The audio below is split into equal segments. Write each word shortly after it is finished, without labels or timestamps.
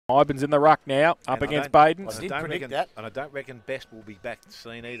Hybens in the ruck now, up against Baden. I didn't predict that. And I don't reckon Best will be back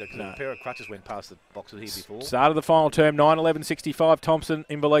seen either, because a pair of crutches went past the boxes here before. Start of the final term, 9-11-65. Thompson,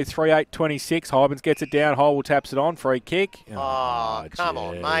 Inverleigh 3-8-26. Hybens gets it down. Hole taps it on. Free kick. Oh, come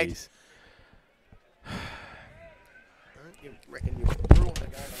on, mate.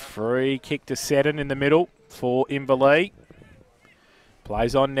 Free kick to Seddon in the middle for Inverleigh.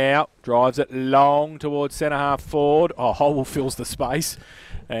 Plays on now. Drives it long towards centre half forward. Oh, Hole fills the space.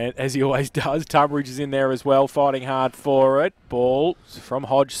 And as he always does, Tunbridge is in there as well, fighting hard for it. Ball from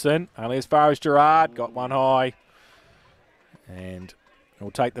Hodgson, only as far as Gerard, got one high. And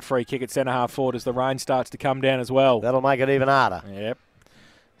he'll take the free kick at centre half forward as the rain starts to come down as well. That'll make it even harder. Yep.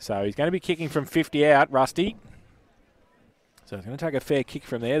 So he's going to be kicking from 50 out, Rusty. So he's going to take a fair kick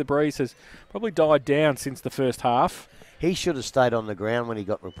from there. The breeze has probably died down since the first half. He should have stayed on the ground when he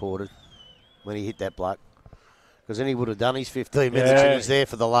got reported, when he hit that bloke. Because then he would have done his 15 minutes. He was there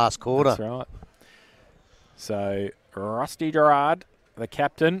for the last quarter. That's right. So, Rusty Gerard, the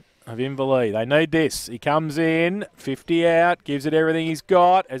captain of Inverleigh. They need this. He comes in, 50 out, gives it everything he's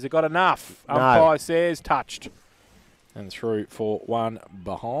got. Has it got enough? No. Umpire says touched. And through for one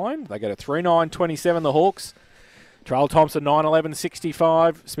behind. They go to 3-9-27, the Hawks. Trail Thompson,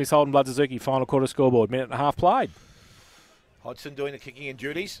 9-11-65. Smith Holden, Blood Suzuki, final quarter scoreboard. Minute and a half played. Hodgson doing the kicking and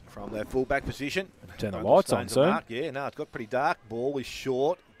duties from their fullback position. Turn the lights on, sir. Yeah, no, it's got pretty dark. Ball is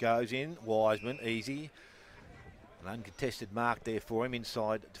short, goes in. Wiseman, easy. An uncontested mark there for him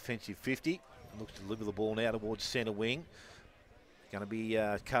inside defensive 50. Looks to deliver the ball now towards centre wing. Going to be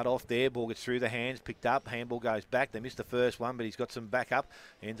cut off there. Ball gets through the hands, picked up. Handball goes back. They missed the first one, but he's got some backup.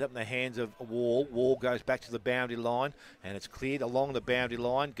 Ends up in the hands of Wall. Wall goes back to the boundary line, and it's cleared along the boundary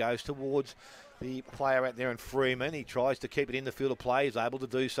line. Goes towards the player out there in Freeman. He tries to keep it in the field of play. He's able to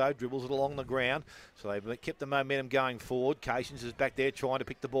do so. Dribbles it along the ground. So they've kept the momentum going forward. Cations is back there trying to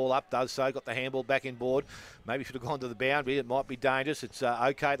pick the ball up. Does so. Got the handball back in board. Maybe should have gone to the boundary. It might be dangerous. It's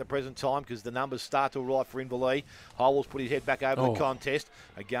okay at the present time because the numbers start to arrive for Inverleigh. Howell's put his head back over the contest.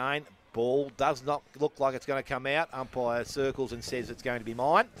 Again, ball does not look like it's going to come out. Umpire circles and says it's going to be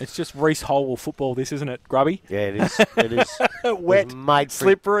mine. It's just Reece Howell football, this, isn't it, Grubby? Yeah, it is. It is. Wet, made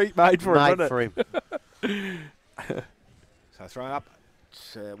slippery, made for him, So throw up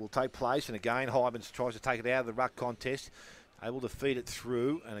will take place, and again Hybens tries to take it out of the ruck contest, able to feed it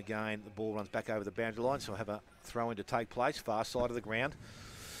through, and again the ball runs back over the boundary line, so we'll have a throw in to take place, far side of the ground,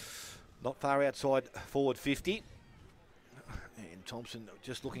 not far outside forward 50. And Thompson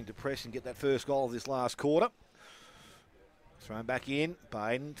just looking to press and get that first goal of this last quarter. Thrown back in.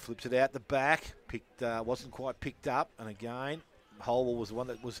 Baden flips it out the back. Wasn't quite picked up. And again, Holwell was the one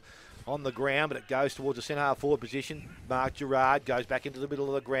that was on the ground, but it goes towards the centre half forward position. Mark Gerard goes back into the middle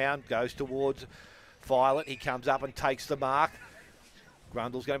of the ground, goes towards Violet. He comes up and takes the mark.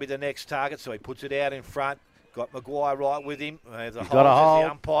 Grundle's going to be the next target, so he puts it out in front. Got Maguire right with him. There's a hold as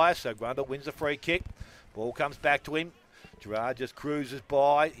the umpire, so Grundle wins the free kick. Ball comes back to him. Gerard just cruises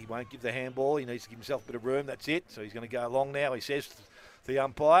by. He won't give the handball. He needs to give himself a bit of room. That's it. So he's going to go long now. He says to the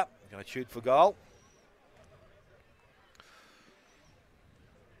umpire, going to shoot for goal.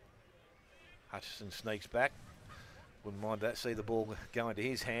 Hutchison sneaks back. Wouldn't mind that. See the ball going to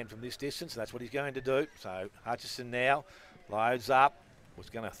his hand from this distance. That's what he's going to do. So Hutchison now loads up. Was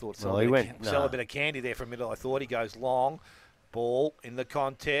going to sell a bit of candy there for a minute. I thought he goes long. Ball in the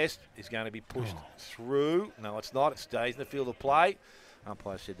contest is going to be pushed through. No, it's not. It stays in the field of play.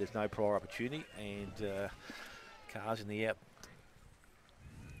 Umpire said there's no prior opportunity, and Carr's in the out.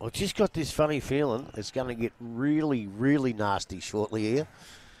 I've just got this funny feeling it's going to get really, really nasty shortly here.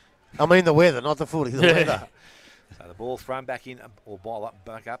 I mean the weather, not the footy, the weather. So the ball thrown back in, or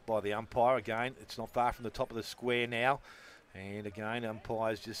back up by the umpire. Again, it's not far from the top of the square now. And again,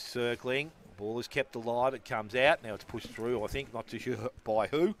 umpire's just circling. Ball is kept alive. It comes out. Now it's pushed through, I think. Not too sure by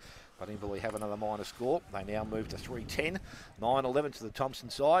who. But Inverleigh have another minor score. They now move to 3-10. 9-11 to the Thompson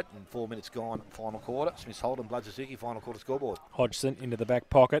side. And 4 minutes gone, final quarter. Smith Holden, Blood Suzuki, final quarter scoreboard. Hodgson into the back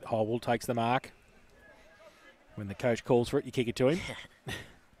pocket. Howell takes the mark. When the coach calls for it, you kick it to him.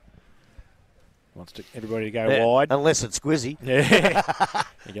 Wants everybody to go wide. Unless it's Squizzy. Yeah.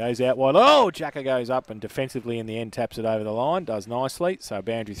 He goes out wide. Oh, Jacka goes up and defensively in the end taps it over the line. Does nicely. So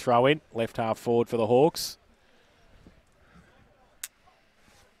boundary throw in. Left half forward for the Hawks.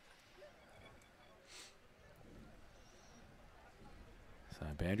 So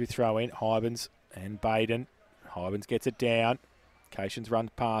boundary throw in. Hybens and Baden. Hybens gets it down. Cations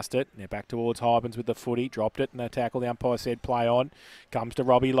runs past it. Now back towards Hybens with the footy. Dropped it and the tackle. The umpire said play on. Comes to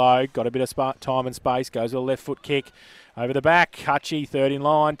Robbie Lowe. Got a bit of time and space. Goes with a left foot kick. Over the back. Hutchie, third in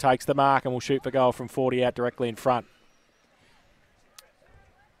line. Takes the mark and will shoot for goal from 40 out directly in front.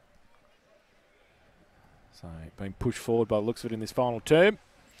 So being pushed forward by the looks of it in this final term.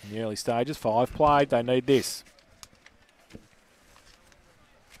 In the early stages, 5 played. They need this.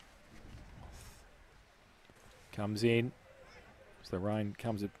 Comes in. As the rain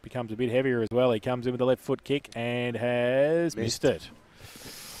becomes a bit heavier as well. He comes in with the left foot kick and has missed it.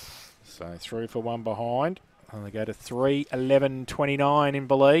 So 3 for 1 behind. And they go to 3-11-29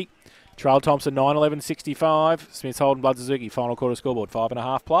 Inverleigh. Trail Thompson 9-11-65. Smiths Holden Blood Suzuki. Final quarter scoreboard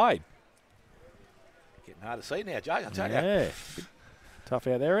 5.5 played. Getting hard to see now, Jay. I tell you. Yeah. Tough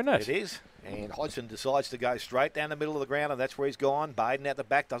out there, isn't it? It is. And Hodgson decides to go straight down the middle of the ground, and that's where he's gone. Baden at the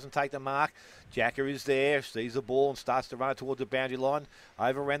back, doesn't take the mark. Jacker is there, sees the ball and starts to run it towards the boundary line.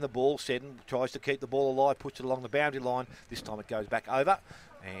 Overran the ball. Seddon tries to keep the ball alive, puts it along the boundary line. This time it goes back over,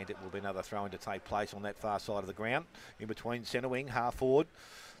 and it will be another throw-in to take place on that far side of the ground. In between centre wing, half forward.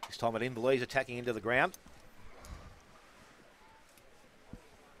 This time at Inverleigh, attacking into the ground.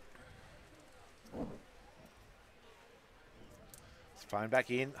 Thrown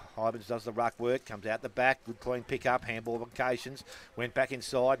back in. Hybens does the ruck work. Comes out the back. Good clean pick up. Handball implications. Went back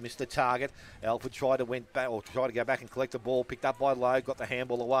inside. Missed the target. Alford tried to go back and collect the ball. Picked up by Lowe. Got the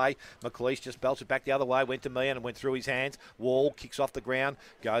handball away. McLeish just belts it back the other way. Went to Meehan and went through his hands. Wall kicks off the ground.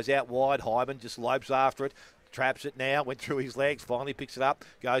 Goes out wide. Hyben just lopes after it. Traps it now. Went through his legs. Finally picks it up.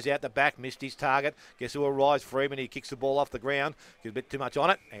 Goes out the back. Missed his target. Guess who arrives? Freeman. He kicks the ball off the ground. Gets a bit too much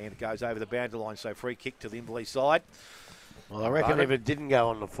on it. And it goes over the boundary line. So free kick to the Inverleigh side. Well, I reckon if it didn't go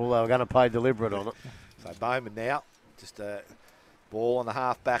on the full, they were going to pay deliberate on it. So Bowman now, just a ball on the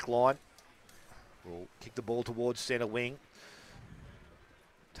half-back line. Will kick the ball towards centre wing.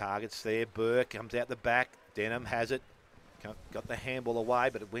 Targets there. Burke comes out the back. Denham has it. Got the handball away,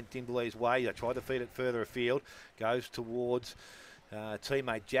 but it went Inverleigh's way. They tried to feed it further afield. Goes towards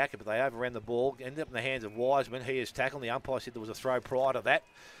teammate Jacket, but they overran the ball. Ended up in the hands of Wiseman. He is tackled. The umpire said there was a throw prior to that.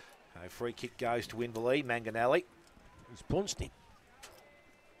 A free kick goes to Inverleigh. Manganelli. He's punched him.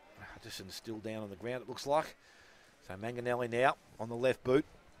 Hutchison's still down on the ground, it looks like. So Manganelli now on the left boot.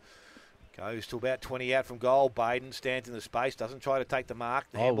 Goes to about 20 out from goal. Baden stands in the space, doesn't try to take the mark.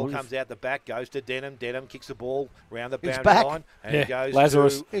 The handball comes out the back, goes to Denham. Denham kicks the ball round the boundary line. And he goes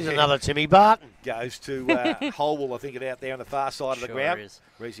Lazarus. to... Here's another Timmy Barton. Goes to Holwell, I think, it out there on the far side of the ground.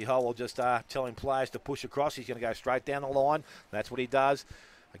 Reese Holwell just telling players to push across. He's going to go straight down the line. That's what he does.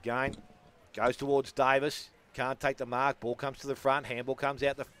 Again, goes towards Davis. Can't take the mark. Ball comes to the front. Handball comes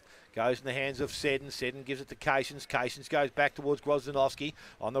out goes in the hands of Seddon. Seddon gives it to Cations. Cations goes back towards Grozdanovsky.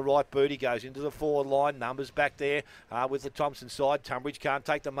 On the right boot, he goes into the forward line. Numbers back there with the Thompson side. Tunbridge can't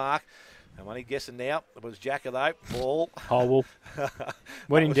take the mark. I'm only guessing now. It was Jacker, though. Ball. Holwell.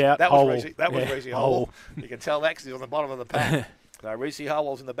 When in doubt, that Holwell. That was Reese Holwell. You can tell that because he's on the bottom of the pack. So Reese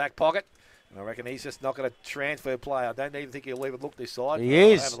Holwell's in the back pocket. And I reckon he's just not going to transfer play. I don't even think he'll even look this side. He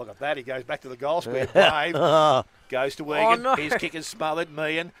is. Have a look at that. He goes back to the goal square. Brave. Goes to Wigan. Oh, no. His kick is smothered.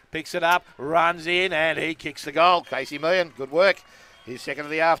 Meehan picks it up, runs in, and he kicks the goal. Casey Meehan, good work. His second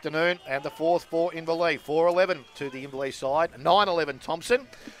of the afternoon, and the fourth for Inverleigh. 4-11 to the Inverleigh side. 9-11 Thompson.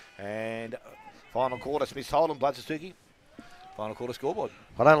 And final quarter, Smiths Holden, Blood Suzuki. Final quarter scoreboard.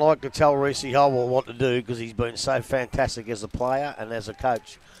 I don't like to tell Reese Holwell what to do because he's been so fantastic as a player and as a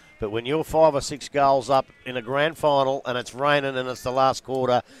coach. But when you're 5 or 6 goals up in a grand final and it's raining and it's the last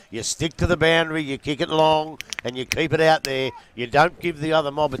quarter, you stick to the boundary, you kick it long, and you keep it out there. You don't give the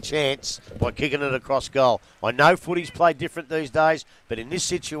other mob a chance by kicking it across goal. I know footy's played different these days, but in this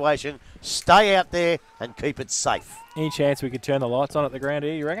situation, stay out there and keep it safe. Any chance we could turn the lights on at the ground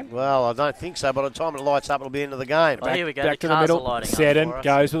here, you reckon? Well, I don't think so. By the time it lights up, it'll be into the game. Oh, here we go. Back the to the cars are middle. lighting up Seddon for us.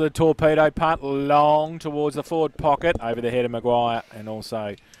 goes with a torpedo punt long towards the forward pocket over the head of Maguire and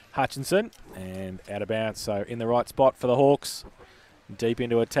also Hutchinson, and out of bounds. So in the right spot for the Hawks. Deep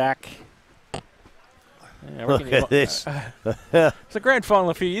into attack. Yeah, I reckon Look at this. It's a grand final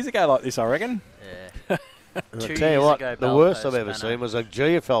a few years ago like this, I reckon. Yeah. I'll 2 tell you years what, ago, the worst I've Belfast, ever Manor. seen was a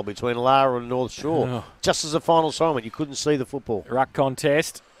GFL between Lara and North Shore. Oh. Just as a final assignment, you couldn't see the football. Ruck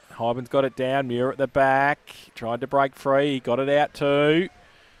contest. Hyben's got it down. Muir at the back. Tried to break free. He got it out too.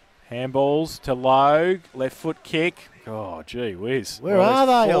 Handballs to Logue. Left foot kick. Oh, gee whiz. Where are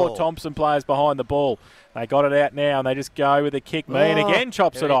they 4 all? Thompson players behind the ball. They got it out now and they just go with a kick. Meehan again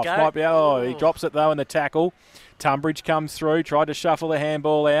chops There it we off. go. Might be, he drops it though in the tackle. Tunbridge comes through. Tried to shuffle the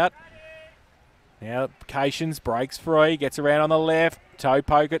handball out. Now Cations breaks free. Gets around on the left. Toe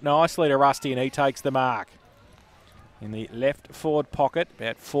poke it nicely to Rusty and he takes the mark. In the left forward pocket,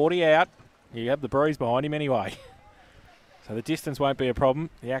 about 40 out. You have the breeze behind him anyway. So the distance won't be a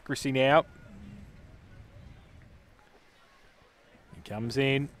problem. The accuracy now. He comes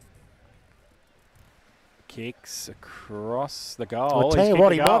in. Kicks across the goal. I'll tell you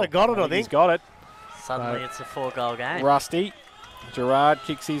what, he might have got it, I He's think. got it. Suddenly it's a 4-goal game. Rusty. Gerard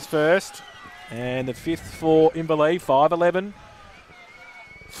kicks his first. And the fifth for Inverleigh, 5-11.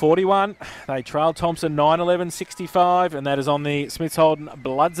 41. They trail Thompson 9-11, 65, and that is on the Smiths Holden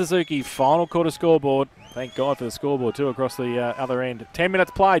Blood Suzuki final quarter scoreboard. Thank God for the scoreboard too across the other end. 10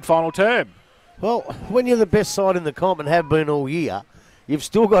 minutes played, final term. Well, when you're the best side in the comp and have been all year, you've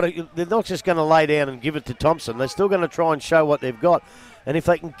still got to. They're not just going to lay down and give it to Thompson. They're still going to try and show what they've got. And if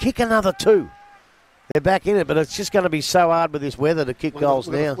they can kick another 2, they're back in it. But it's just going to be so hard with this weather to kick goals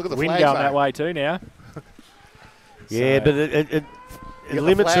now. Look at the Wind flags, going mate. that way too now. Yeah, So- but it got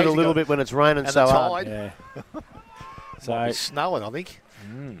limits the it a flags, little you got- bit when it's raining and so the hard. tide. Yeah. Might So be snowing, I think.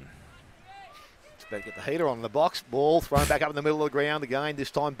 Better get the heater on in the box. Ball thrown back up in the middle of the ground again.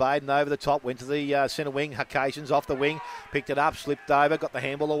 This time Baden over the top. Went to the centre wing. Occasions off the wing. Picked it up. Slipped over. Got the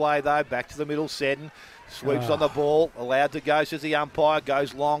handball away though. Back to the middle. Seddon. Sweeps on the ball. Allowed to go, says the umpire.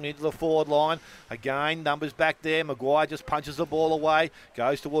 Goes long into the forward line. Again, numbers back there. Maguire just punches the ball away.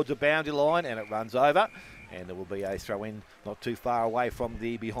 Goes towards the boundary line and it runs over. And there will be a throw in not too far away from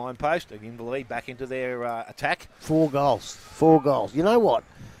the behind post. And Inverleigh back into their attack. 4 goals. 4 goals. You know what?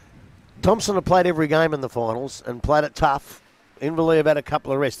 Thompson have played every game in the finals and played it tough. Inverleigh have had a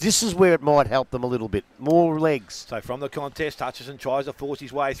couple of rests. This is where it might help them a little bit. More legs. So from the contest, Hutchison tries to force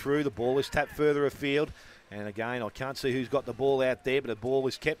his way through. The ball is tapped further afield. And again, I can't see who's got the ball out there, but the ball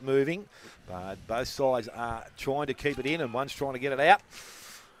is kept moving. But both sides are trying to keep it in and one's trying to get it out.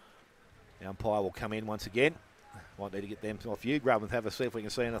 The umpire will come in once again. Might need to get them off you, Grub, and have a see if we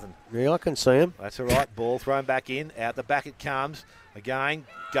can see anything. Yeah, I can see him. That's all right. Ball thrown back in. Out the back it comes. Again,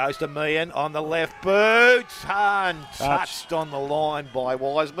 goes to Meehan on the left boot. Touched on the line by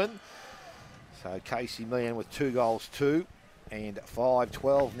Wiseman. So Casey Meehan with 2 goals too. And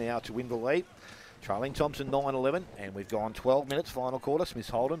 5-12 now to Inverleigh. Trailing Thompson 9-11. And we've gone 12 minutes, final quarter. Smiths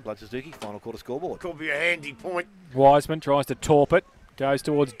Holden, Blood Suzuki, final quarter scoreboard. Could be a handy point. Wiseman tries to torp it. Goes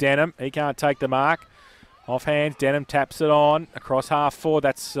towards Denham. He can't take the mark. Off hands, Denham taps it on. Across half forward.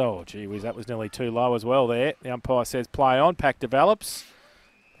 That's, oh, gee whiz, that was nearly too low as well there. The umpire says play on. Pack develops.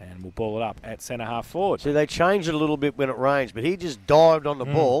 And we'll ball it up at centre half forward. See, they change it a little bit when it rains, but he just dived on the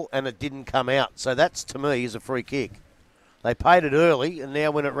ball and it didn't come out. So that's, to me, is a free kick. They paid it early, and now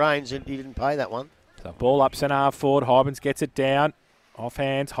when it rains, he didn't pay that one. So ball up centre half forward. Hybens gets it down. Off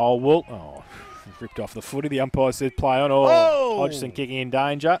hands, Holwool. Oh, ripped off the footy. The umpire says play on. Oh, Hodgson kicking in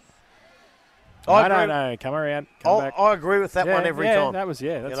danger. No, come around. Come back. I agree with that one every time. That was,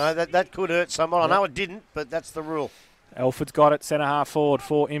 You know, that could hurt someone. I know it didn't, but that's the rule. Elford's got it, centre half forward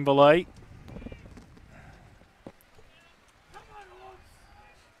for Inverleigh.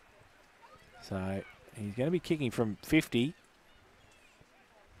 So he's going to be kicking from 50.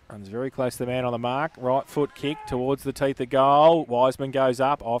 Runs very close to the man on the mark. Right foot kick towards the teeth of goal. Wiseman goes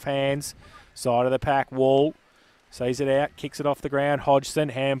up, off hands, side of the pack, Wall. Sees it out, kicks it off the ground. Hodgson,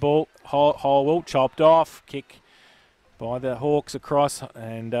 handball, Holwell, chopped off. Kick by the Hawks across,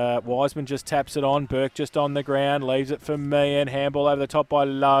 and Wiseman just taps it on. Burke just on the ground, leaves it for Meehan. Handball over the top by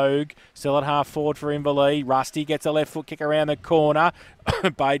Logue. Still at half forward for Inverleigh. Rusty gets a left foot kick around the corner.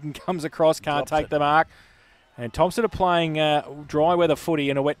 Baden comes across, can't take the mark. And Thompson are playing dry weather footy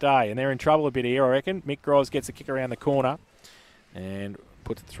in a wet day, and they're in trouble a bit here, I reckon. Mick Groves gets a kick around the corner and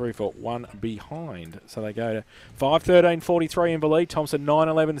puts it through for one behind. So they go to 5-13-43 Inverleigh. Thompson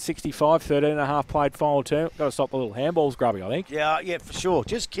 9-11-65, 13 and a half played final term. Got to stop the little handballs, Grubby, I think. Yeah, for sure.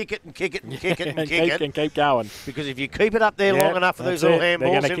 Just kick it and kick it and kick it and kick it. And keep going. Because if you keep it up there long enough for those little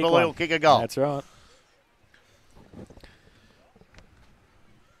handballs, Inverleigh will kick a goal. That's right.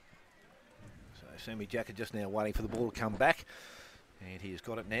 So Sammy Jacker just now waiting for the ball to come back. And he's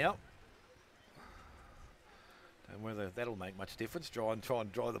got it now. And whether that'll make much difference, try and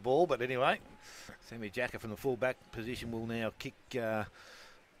dry the ball. But anyway, Sammy Jacker from the full-back position will now kick to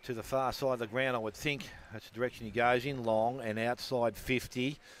the far side of the ground, I would think. That's the direction he goes in, long and outside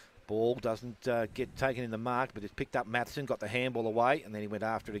 50. Ball doesn't get taken in the mark, but it's picked up Matheson, got the handball away, and then he went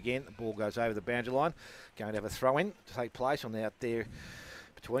after it again. The ball goes over the boundary line. Going to have a throw-in to take place on out there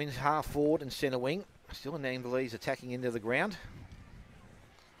between half forward and centre wing. Still in Inverleigh's attacking into the ground.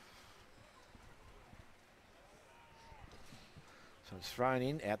 So it's thrown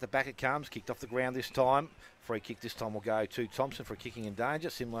in, out the back it comes, kicked off the ground this time. Free kick this time will go to Thompson for kicking in danger,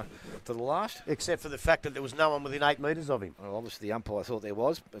 similar to the last. Except for the fact that there was no one within 8 metres of him. Well, obviously the umpire thought there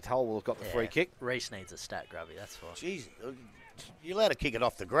was, but Holwell got the free kick. Reece needs a stat, Grubby, that's why. Jeez, you're allowed to kick it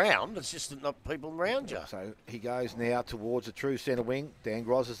off the ground. It's just not people around you. So he goes now towards the true centre wing. Dan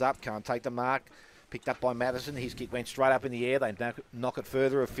Gross is up, can't take the mark. Picked up by Matheson. His kick went straight up in the air. They knock it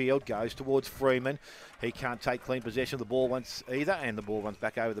further afield. Goes towards Freeman. He can't take clean possession of the ball once either, and the ball runs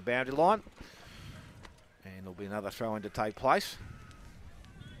back over the boundary line. And there'll be another throw-in to take place.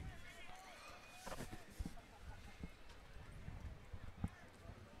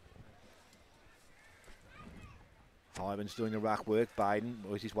 Ivan's doing the ruck work. Baden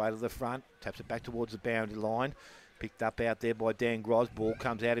works his way to the front, taps it back towards the boundary line. Picked up out there by Dan Gros. Ball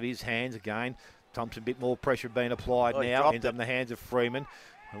comes out of his hands again. Thompson, a bit more pressure being applied now. Ends up in the hands of Freeman.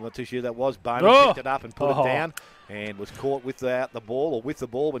 I'm not too sure that was Bowman. Picked it up and put it down and was caught without the ball or with the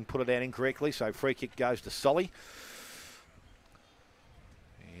ball and put it down incorrectly. So free kick goes to Solly.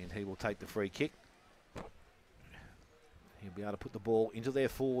 And he will take the free kick. He'll be able to put the ball into their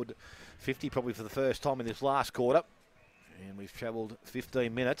forward 50 probably for the first time in this last quarter. And we've travelled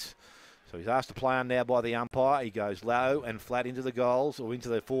 15 minutes. So he's asked to play on now by the umpire. He goes low and flat into the goals or into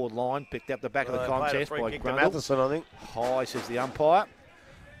the forward line. Picked up the back of the contest by Grundle. Matheson, I think. High, says the umpire.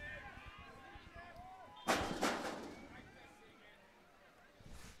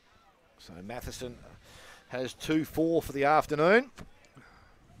 So Matheson has 2-4 for the afternoon.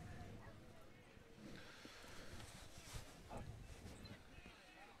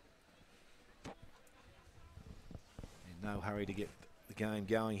 In no hurry to get the game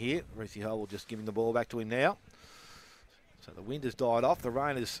going here. Reese Hull will just give him the ball back to him now. So the wind has died off. The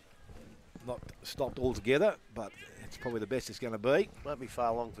rain has not stopped altogether, but it's probably the best it's going to be. Won't be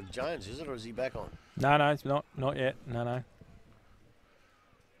far long for Jones, is it, or is he back on? No, it's not yet. No.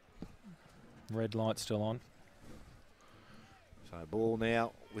 Red light's still on. So ball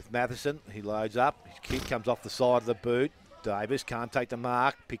now with Matheson. He loads up. His kick comes off the side of the boot. Davis can't take the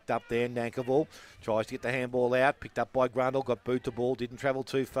mark. Picked up there. Nankerville tries to get the handball out. Picked up by Grundle. Got boot to ball. Didn't travel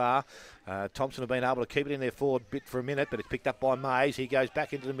too far. Thompson have been able to keep it in their forward bit for a minute, but it's picked up by Mays. He goes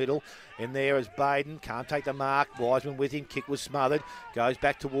back into the middle. In there is Baden. Can't take the mark. Wiseman with him. Kick was smothered. Goes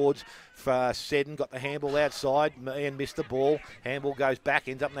back towards Seddon. Got the handball outside and missed the ball. Handball goes back.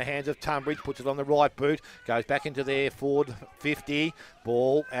 Ends up in the hands of Tunbridge. Puts it on the right boot. Goes back into their forward 50.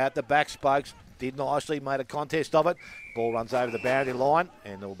 Ball out the back spokes. Did nicely. Made a contest of it. Ball runs over the boundary line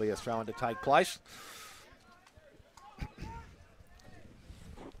and there will be a throw-in to take place.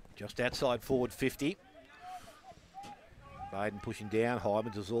 Just outside forward 50. Baden pushing down.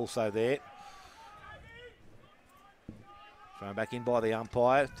 Hymans is also there. Thrown back in by the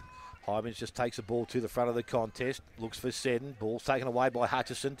umpire. Hymans just takes the ball to the front of the contest. Looks for Seddon. Ball's taken away by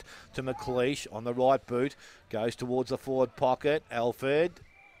Hutchison to McLeish on the right boot. Goes towards the forward pocket. Alford.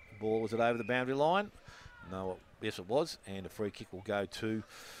 Ball, was it over the boundary line? No, yes it was. And a free kick will go to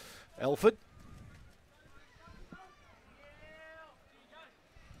Alford.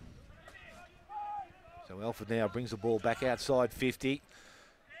 So Alford now brings the ball back outside 50.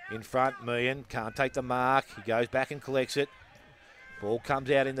 In front, Meehan can't take the mark. He goes back and collects it. Ball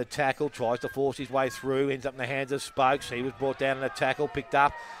comes out in the tackle, tries to force his way through, ends up in the hands of Spokes. He was brought down in a tackle, picked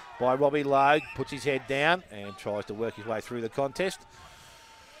up by Robbie Logue, puts his head down and tries to work his way through the contest.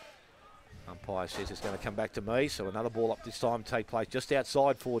 Umpire says it's going to come back to me, so another ball up this time take place just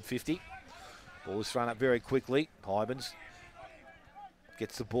outside forward 50. Ball is thrown up very quickly. Hybens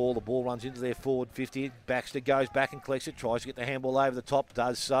gets the ball runs into their forward 50. Baxter goes back and collects it, tries to get the handball over the top,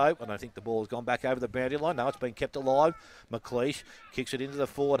 does so. I don't think the ball has gone back over the boundary line. No, it's been kept alive. McLeish kicks it into the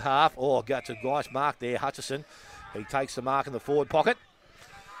forward half. Oh, got a nice mark there, Hutchison. He takes the mark in the forward pocket.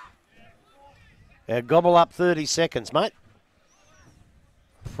 Gobble up 30 seconds, mate.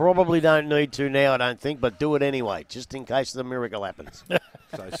 Probably don't need to now, I don't think, but do it anyway, just in case the miracle happens.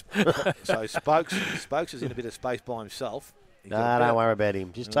 So Spokes is in a bit of space by himself. No, don't worry about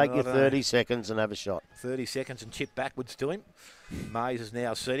him. Just take your 30 seconds and have a shot. 30 seconds and chip backwards to him. Mays is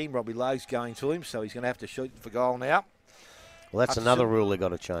now sitting. Robbie Lowe's going to him, so he's going to have to shoot for goal now. Well, that's another rule they've got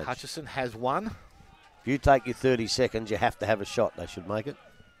to change. Hutchison has one. If you take your 30 seconds, you have to have a shot. They should make it.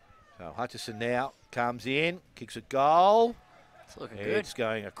 So Hutchison now comes in, kicks a goal. It's looking good. It's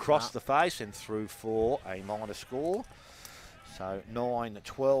going across the face and through for a minor score. So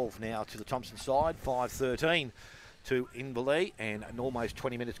 9-12 now to the Thompson side, 5-13 to Inverleigh, and almost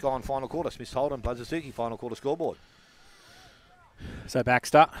 20 minutes gone. Final quarter. Smith Holden, Blazzuzuki, final quarter scoreboard. So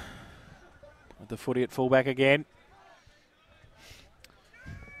Baxter with the footy at fullback again.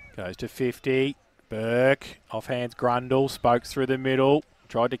 Goes to 50. Burke, offhands Grundle, Spokes through the middle.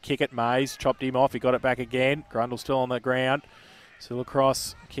 Tried to kick it, Mays, chopped him off. He got it back again. Grundle still on the ground. Still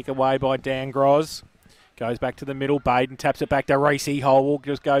across, kick away by Dan Gros. Goes back to the middle. Baden taps it back to Reese. Holwell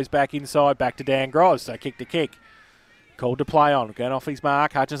just goes back inside, back to Dan Gros. So kick to kick. Called to play on. Going off his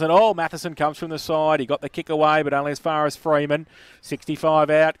mark. Hutchinson. Oh, Matheson comes from the side. He got the kick away, but only as far as Freeman. 65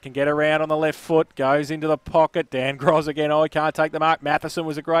 out. Can get around on the left foot. Goes into the pocket. Dan Gros again. Oh, he can't take the mark. Matheson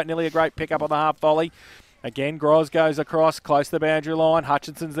was nearly a great pick up on the half volley. Again, Gros goes across, close to the boundary line.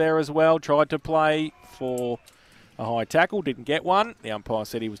 Hutchinson's there as well. Tried to play for a high tackle, didn't get one. The umpire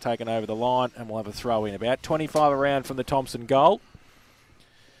said he was taken over the line, and we'll have a throw in. About 25 around from the Thompson goal.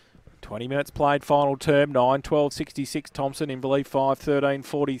 20 minutes played, final term, 9-12-66. Thompson, Inverleigh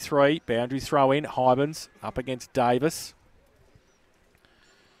 5-13-43. Boundary throw in, Hybens up against Davis.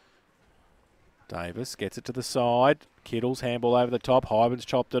 Davis gets it to the side. Kittles, handball over the top. Hybens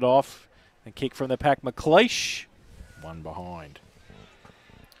chopped it off. And kick from the pack, McLeish. One behind.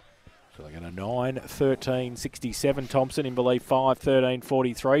 So they're going to 9-13-67. Thompson, Inverleigh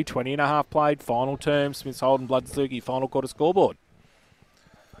 5-13-43. 20 and a half played, final term. Smiths Holden, Bloodsuki, final quarter scoreboard.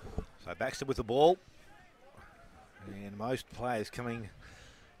 So Baxter with the ball. And most players coming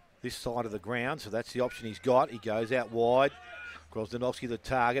this side of the ground, so that's the option he's got. He goes out wide. Grozdanovsky the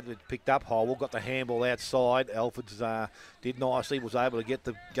target. It picked up. Howell got the handball outside. Alford's did nicely. Was able to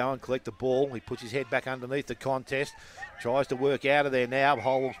go and collect the ball. He puts his head back underneath the contest. Tries to work out of there now.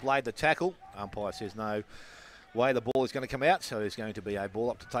 Howell's played the tackle. Umpire says no way the ball is going to come out, so there's going to be a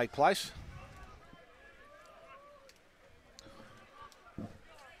ball up to take place.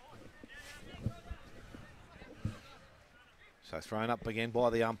 So thrown up again by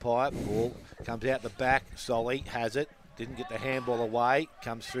the umpire. Ball comes out the back. Solly has it. Didn't get the handball away.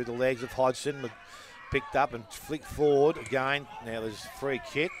 Comes through the legs of Hodgson. Picked up and flicked forward again. Now there's free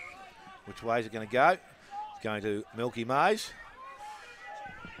kick. Which way is it going to go? It's going to Milky Mays.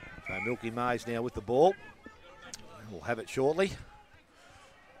 So Milky Mays now with the ball. We'll have it shortly.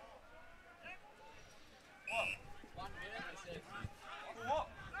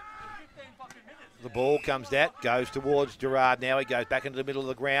 The ball comes out, goes towards Gerard now. He goes back into the middle of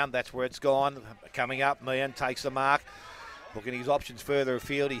the ground. That's where it's gone. Coming up, Meehan takes the mark. Looking at his options further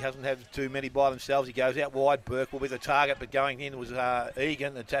afield. He hasn't had too many by themselves. He goes out wide. Burke will be the target, but going in was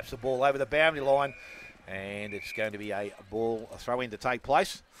Egan and taps the ball over the boundary line. And it's going to be a throw-in to take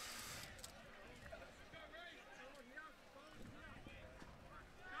place.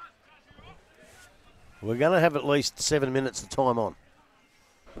 We're going to have at least 7 minutes of time on.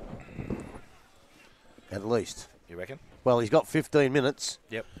 At least. You reckon? Well, he's got 15 minutes.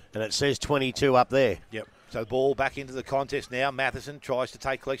 Yep. And it says 22 up there. Yep. So the ball back into the contest now. Matheson tries to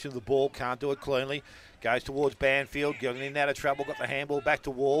take collection of the ball. Can't do it cleanly. Goes towards Banfield. Getting in and out of trouble. Got the handball back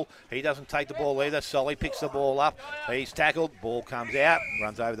to Wall. He doesn't take the ball either. Solly picks the ball up. He's tackled. Ball comes out.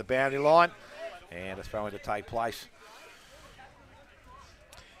 Runs over the boundary line. And a throw-in to take place.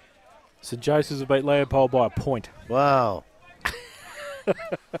 St Joseph's have beat Leopold by a point. Wow.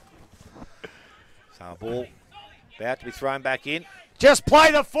 So ball about to be thrown back in. Just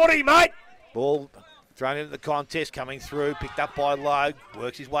play the footy, mate. Ball thrown into the contest, coming through, picked up by Logue,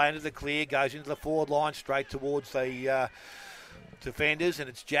 works his way into the clear, goes into the forward line, straight towards the defenders, and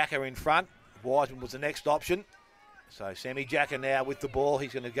it's Jacker in front. Wiseman was the next option. So Sammy Jacker now with the ball.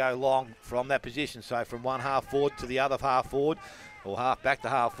 He's going to go long from that position. So from one half forward to the other half forward, or half back to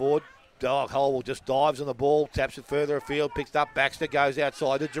half forward. Holwell just dives on the ball, taps it further afield, picks up Baxter, goes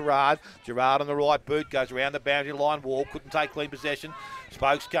outside to Gerard. Gerard on the right boot, goes around the boundary line. Wall couldn't take clean possession.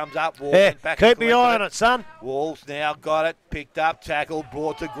 Spokes comes up. Wall back. Keep the eye on it, son. Wall's now got it, picked up, tackled,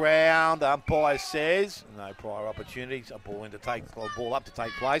 brought to ground. Umpire says no prior opportunities. A ball up to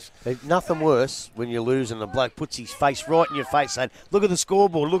take place. There's nothing worse when you lose and the bloke puts his face right in your face saying, look at the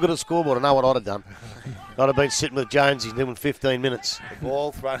scoreboard, look at the scoreboard. I know what I'd have done. I'd have been sitting with Jones. He's doing 15 minutes. The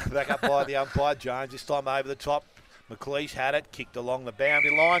ball thrown back up by the umpire. Jones this time over the top. McLeish had it, kicked along the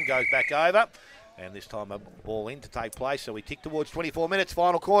boundary line, goes back over. And this time a ball in to take place. So we tick towards 24 minutes.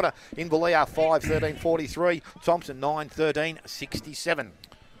 Final quarter. Inverleigh 5-13-43. Thompson 9-13-67.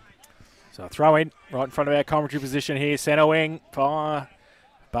 So a throw in right in front of our commentary position here. Centre wing. Fire.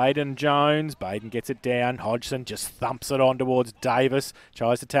 Baden Jones. Baden gets it down. Hodgson just thumps it on towards Davis.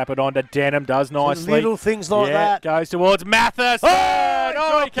 Tries to tap it on to Denham. Does nicely. Little things like that. Goes towards Mathis.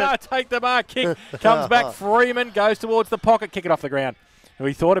 Oh, he can't take the mark. Kick. Comes back. Freeman goes towards the pocket. Kick it off the ground.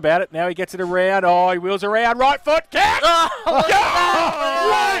 He thought about it. Now he gets it around. Oh, he wheels around. Right foot. Kick! Why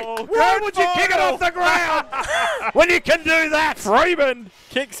would you kick it off the ground when you can do that? Freeman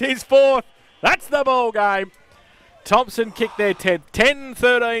kicks his fourth. That's the ball game. Thompson kicked their 10th.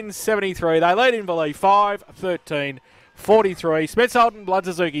 10-13-73. They lead Inverleigh 5-13-43. Smiths Holden, Blood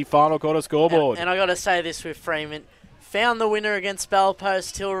Suzuki, final quarter scoreboard. And I got to say this with Freeman. Found the winner against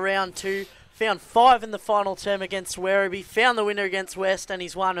Bellpost till round 2. Found 5 in the final term against Werribee. Found the winner against West, and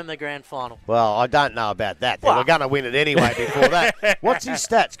he's won in the grand final. Well, I don't know about that. They were going to win it anyway before that. What's his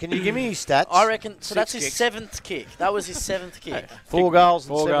stats? Can you give me his stats? I reckon. So that's his kicks. 7th kick. That was his 7th kick. 4 goals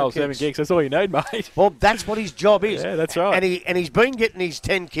and 4 goals, 7 kicks. kicks. That's all you need, mate. Well, that's what his job is. Yeah, that's right. And he's been getting his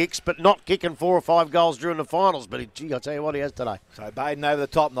 10 kicks, but not kicking 4 or 5 goals during the finals. But, gee, I'll tell you what he has today. So Baden over the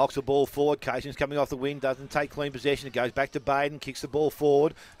top, knocks the ball forward. Cation's coming off the wing, doesn't take clean possession. It goes back to Baden, kicks the ball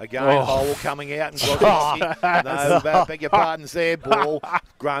forward. Again, Howell coming out and beg your pardons there. Ball,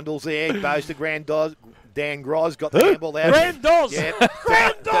 Grundle's there, goes to Dan Groz got the handball out. Grandos! Yeah.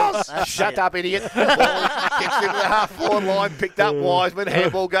 Grandos! Shut up, idiot. Ball kicks into the half-forward line, picked up Wiseman.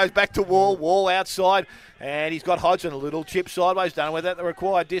 Handball goes back to Wall. Wall outside. And he's got Hodgson, a little chip sideways, done with that the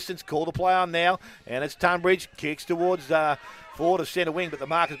required distance. Call to play on now. And it's Tunbridge, kicks towards forward of centre wing, but the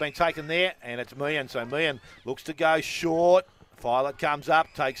mark has been taken there, and it's Meehan. So Meehan looks to go short. Violet comes up,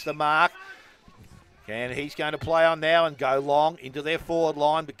 takes the mark. And he's going to play on now and go long into their forward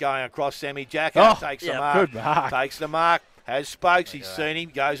line, but going across Sammy Jacko, takes the mark. Good mark. Takes the mark. Has Spokes, he's seen him,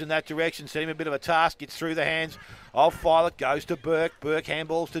 goes in that direction, set him a bit of a task, gets through the hands of Violet, goes to Burke. Burke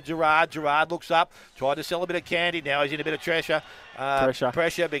handballs to Gerard. Gerard looks up, tried to sell a bit of candy. Now he's in a bit of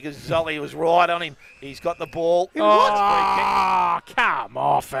pressure because Zolly was right on him. He's got the ball. Oh, come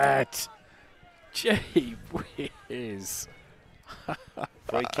off it. Gee whiz.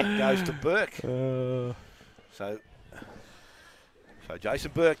 Free kick goes to Burke. So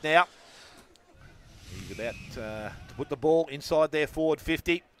Jason Burke now. He's about to put the ball inside their forward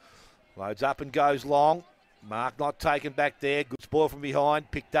 50. Loads up and goes long. Mark not taken back there. Good spoil from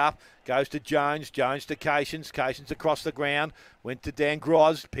behind. Picked up. Goes to Jones. Jones to Cations. Cations across the ground. Went to Dan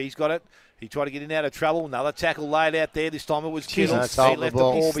Groz. He's got it. He tried to get in out of trouble. Another tackle laid out there. This time it was Kittle. He left the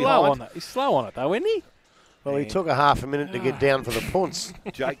ball behind. He's slow on it though, isn't he? Well, he took a half a minute to get down for the punts.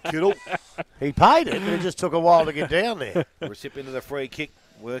 Jake Kittle. He paid it, but it just took a while to get down there. Recipient of the free kick.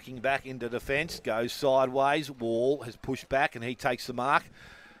 Working back into defence. Goes sideways. Wall has pushed back and he takes the mark.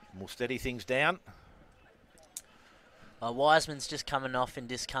 We'll steady things down. Wiseman's just coming off in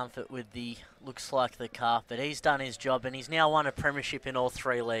discomfort with looks like the calf, but he's done his job and he's now won a premiership in all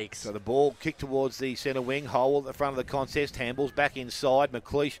 3 leagues. So the ball kicked towards the centre wing. Hole at the front of the contest. Handballs back inside.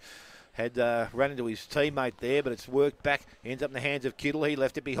 McLeish had run into his teammate there, but it's worked back. Ends up in the hands of Kittle. He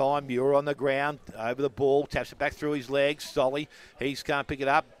left it behind. Muir on the ground. Over the ball. Taps it back through his legs. Solly. He can't pick it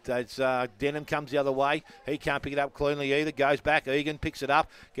up. It's Denham comes the other way. He can't pick it up cleanly either. Goes back. Egan picks it up.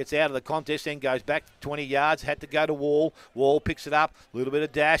 Gets out of the contest. Then goes back 20 yards. Had to go to Wall. Wall picks it up. A little bit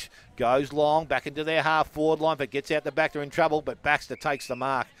of dash. Goes long. Back into their half-forward line. But gets out the back. They're in trouble. But Baxter takes the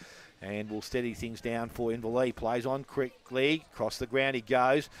mark. And we'll steady things down for Inverleigh. Plays on quickly. Across the ground he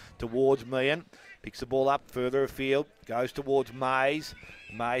goes towards Meehan. Picks the ball up further afield. Goes towards Mays.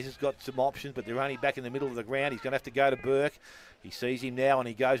 Mays has got some options, but they're only back in the middle of the ground. He's going to have to go to Burke. He sees him now and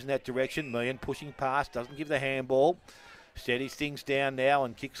he goes in that direction. Meehan pushing past. Doesn't give the handball. Steadies things down now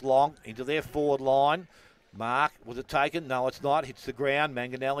and kicks long into their forward line. Mark, was it taken? No, it's not. Hits the ground.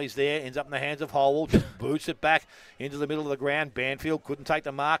 Manganelli's there. Ends up in the hands of Howell. Just boots it back into the middle of the ground. Banfield couldn't take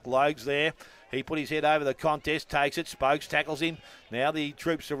the mark. Logue's there. He put his head over the contest. Takes it. Spokes tackles him. Now the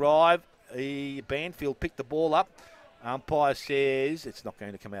troops arrive. Banfield picked the ball up. Umpire says it's not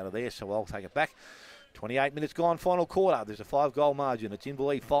going to come out of there, so I'll take it back. 28 minutes gone, final quarter. There's a 5-goal margin. It's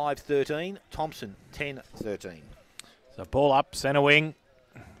Inverleigh 5-13. Thompson 10-13. So ball up, centre wing.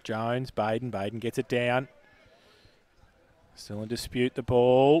 Jones, Baden. Baden gets it down. Still in dispute, the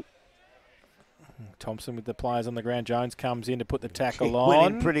ball. Thompson with the players on the ground. Jones comes in to put the tackle on.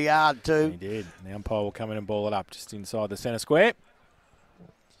 Went in pretty hard too. He did. The umpire will come in and ball it up just inside the centre square.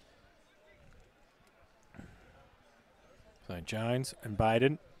 So Jones and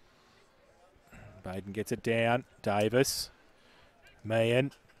Baden. Baden gets it down. Davis.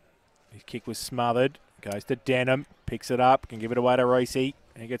 Meehan. His kick was smothered. Goes to Denham. Picks it up. Can give it away to Reese. He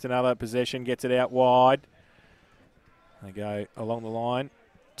gets another possession. Gets it out wide. They go along the line.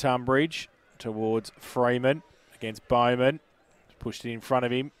 Tunbridge towards Freeman against Bowman. Pushed it in front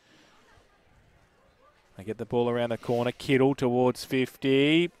of him. They get the ball around the corner. Kittle towards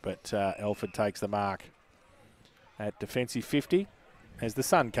 50, but Elford takes the mark at defensive 50 as the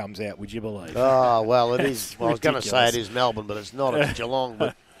sun comes out, would you believe? Oh, well, it is. Well, I was going to say ridiculous. it is Melbourne, but it's not. It's Geelong.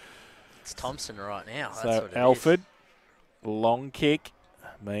 But It's Thompson right now. That's So what it Alford, long kick.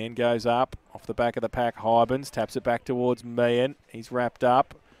 Meehan goes up off the back of the pack. Hybens taps it back towards Meehan. He's wrapped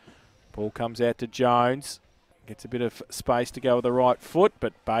up. Ball comes out to Jones. Gets a bit of space to go with the right foot,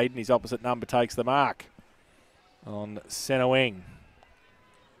 but Baden, his opposite number, takes the mark on centre wing.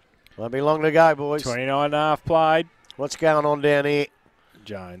 won't be long to go, boys. 29.5 played. What's going on down here?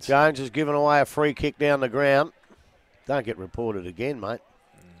 Jones. Jones has given away a free kick down the ground. Don't get reported again, mate.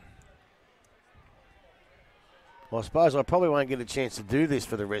 Well, I suppose I probably won't get a chance to do this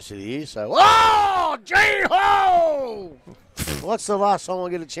for the rest of the year. So, oh, gee-ho! What's the last time I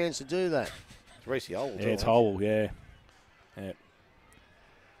get a chance to do that? It's Reese Howell. Yeah, it's Howell, yeah. And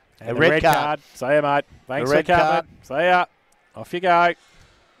A the red card. See ya, mate. Thanks The for red coming. card. See ya. Off you go.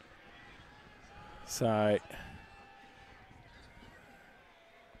 So,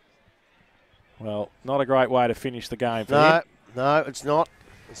 well, not a great way to finish the game for him. No, it's not.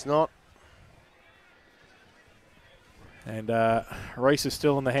 It's not. And Reese is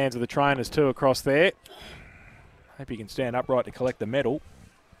still in the hands of the trainers too across there. Hope he can stand upright to collect the medal.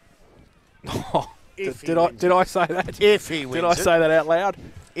 Did I say that? If he wins Did I say that out loud?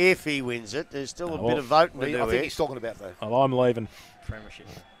 If he wins it, there's still a Oh, bit of voting to I do think here. he's talking about though. Well, I'm leaving. Premiership.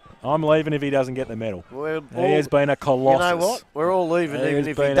 I'm leaving if he doesn't get the medal. We're He has been a colossus. You know what? We're all leaving He even has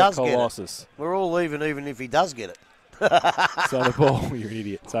if he been does a get it. colossus. We're all leaving even if he does get it. So the ball, you're an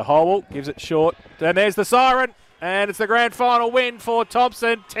idiot. So Howell gives it short. And there's the siren. And it's the grand final win for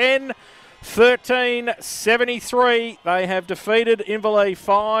Thompson. 10-13-73. They have defeated Inverleigh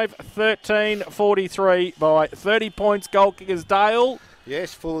 5-13-43 by 30 points. Goal kickers Dale.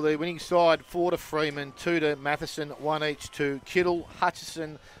 Yes, for the winning side, 4 to Freeman, 2 to Matheson, 1 each to Kittle,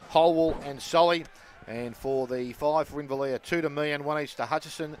 Hutchison, Holwell and Solly. And for the 5 for Inverleigh, 2 to Meehan, 1 each to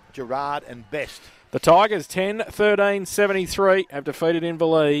Hutchison, Gerard and Best. The Tigers 10-13-73 have defeated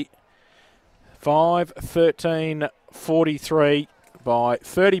Inverleigh 5-13-43 by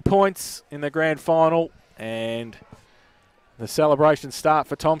 30 points in the grand final. And the celebrations start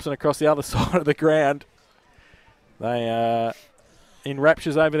for Thompson across the other side of the ground. They are in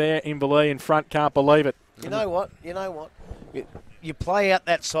raptures over there. Inverleigh in front, can't believe it. You know what? You play out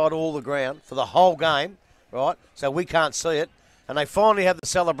that side all the ground for the whole game, right? So we can't see it. And they finally have the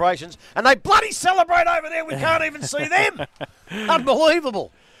celebrations. And they bloody celebrate over there. We can't even see them.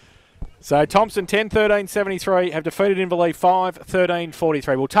 Unbelievable. So Thompson 10-13-73 have defeated Inverleigh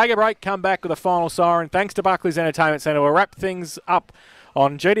 5-13-43. We'll take a break, come back with a final siren. Thanks to Buckley's Entertainment Centre. We'll wrap things up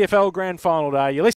on GDFL Grand Final Day. You're listening